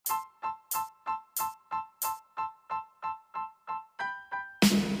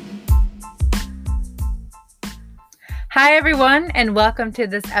Hi, everyone, and welcome to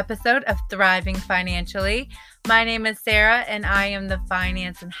this episode of Thriving Financially. My name is Sarah, and I am the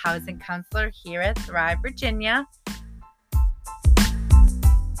Finance and Housing Counselor here at Thrive, Virginia.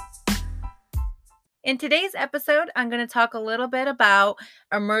 In today's episode, I'm going to talk a little bit about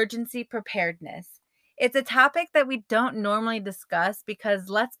emergency preparedness. It's a topic that we don't normally discuss because,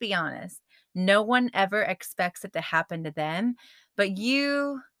 let's be honest, no one ever expects it to happen to them, but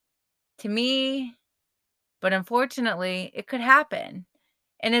you, to me, but unfortunately, it could happen.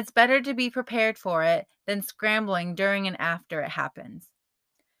 And it's better to be prepared for it than scrambling during and after it happens.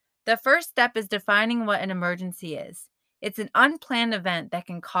 The first step is defining what an emergency is. It's an unplanned event that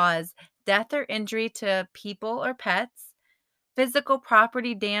can cause death or injury to people or pets, physical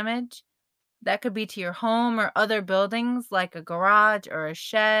property damage that could be to your home or other buildings like a garage or a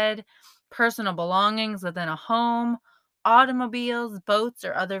shed, personal belongings within a home, automobiles, boats,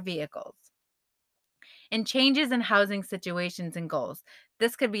 or other vehicles, and changes in housing situations and goals.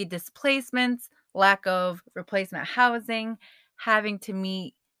 This could be displacements, lack of replacement housing, having to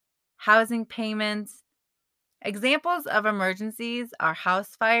meet housing payments. Examples of emergencies are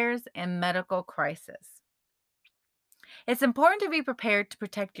house fires and medical crisis. It's important to be prepared to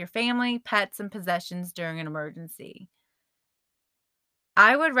protect your family, pets, and possessions during an emergency.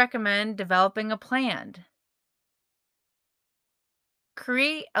 I would recommend developing a plan.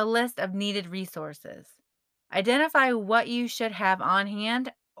 Create a list of needed resources. Identify what you should have on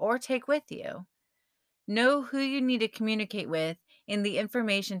hand or take with you. Know who you need to communicate with and the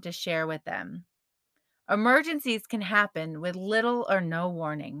information to share with them. Emergencies can happen with little or no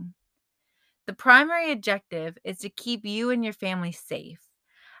warning. The primary objective is to keep you and your family safe.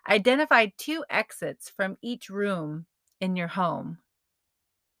 Identify 2 exits from each room in your home.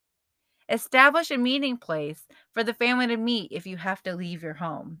 Establish a meeting place for the family to meet if you have to leave your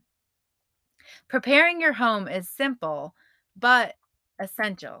home. Preparing your home is simple, but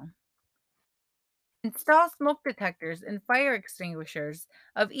essential. Install smoke detectors and fire extinguishers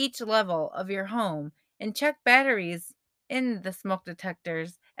of each level of your home and check batteries in the smoke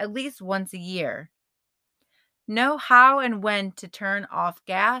detectors at least once a year. Know how and when to turn off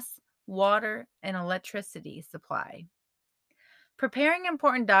gas, water, and electricity supply. Preparing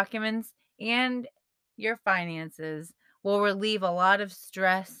important documents and your finances will relieve a lot of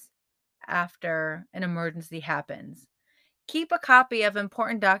stress after an emergency happens. Keep a copy of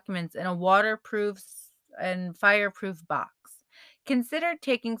important documents in a waterproof and fireproof box. Consider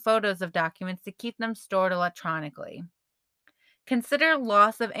taking photos of documents to keep them stored electronically. Consider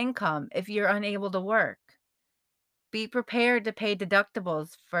loss of income if you're unable to work. Be prepared to pay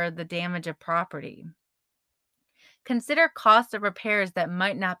deductibles for the damage of property. Consider costs of repairs that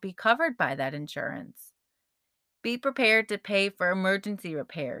might not be covered by that insurance. Be prepared to pay for emergency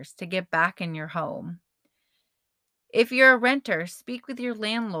repairs to get back in your home. If you're a renter, speak with your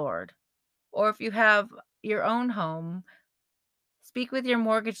landlord. Or if you have your own home, speak with your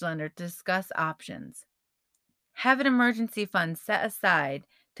mortgage lender to discuss options. Have an emergency fund set aside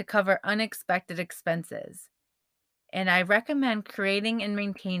to cover unexpected expenses. And I recommend creating and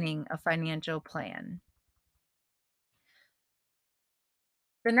maintaining a financial plan.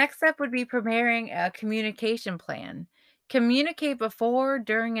 The next step would be preparing a communication plan. Communicate before,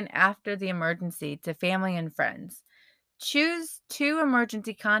 during, and after the emergency to family and friends. Choose 2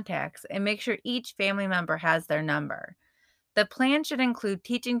 emergency contacts and make sure each family member has their number. The plan should include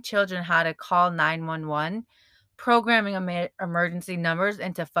teaching children how to call 911, programming emergency numbers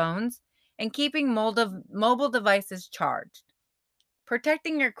into phones, and keeping mobile devices charged.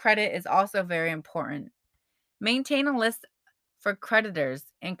 Protecting your credit is also very important. Maintain a list for creditors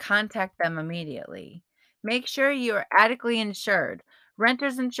and contact them immediately. Make sure you are adequately insured,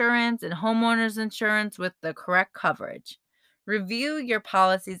 renter's insurance and homeowner's insurance with the correct coverage. Review your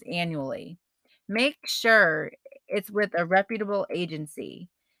policies annually. Make sure it's with a reputable agency.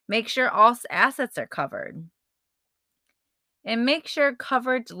 Make sure all assets are covered. And make sure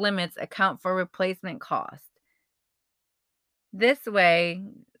coverage limits account for replacement cost. This way,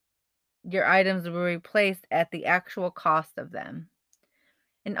 your items will be replaced at the actual cost of them.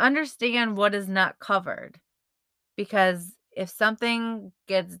 And understand what is not covered, because if something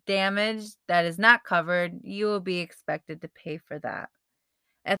gets damaged that is not covered, you will be expected to pay for that.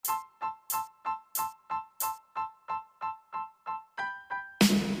 At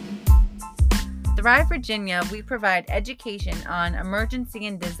Thrive Virginia, we provide education on emergency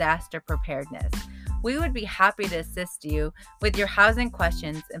and disaster preparedness. We would be happy to assist you with your housing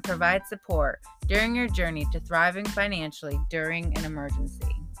questions and provide support during your journey to thriving financially during an emergency.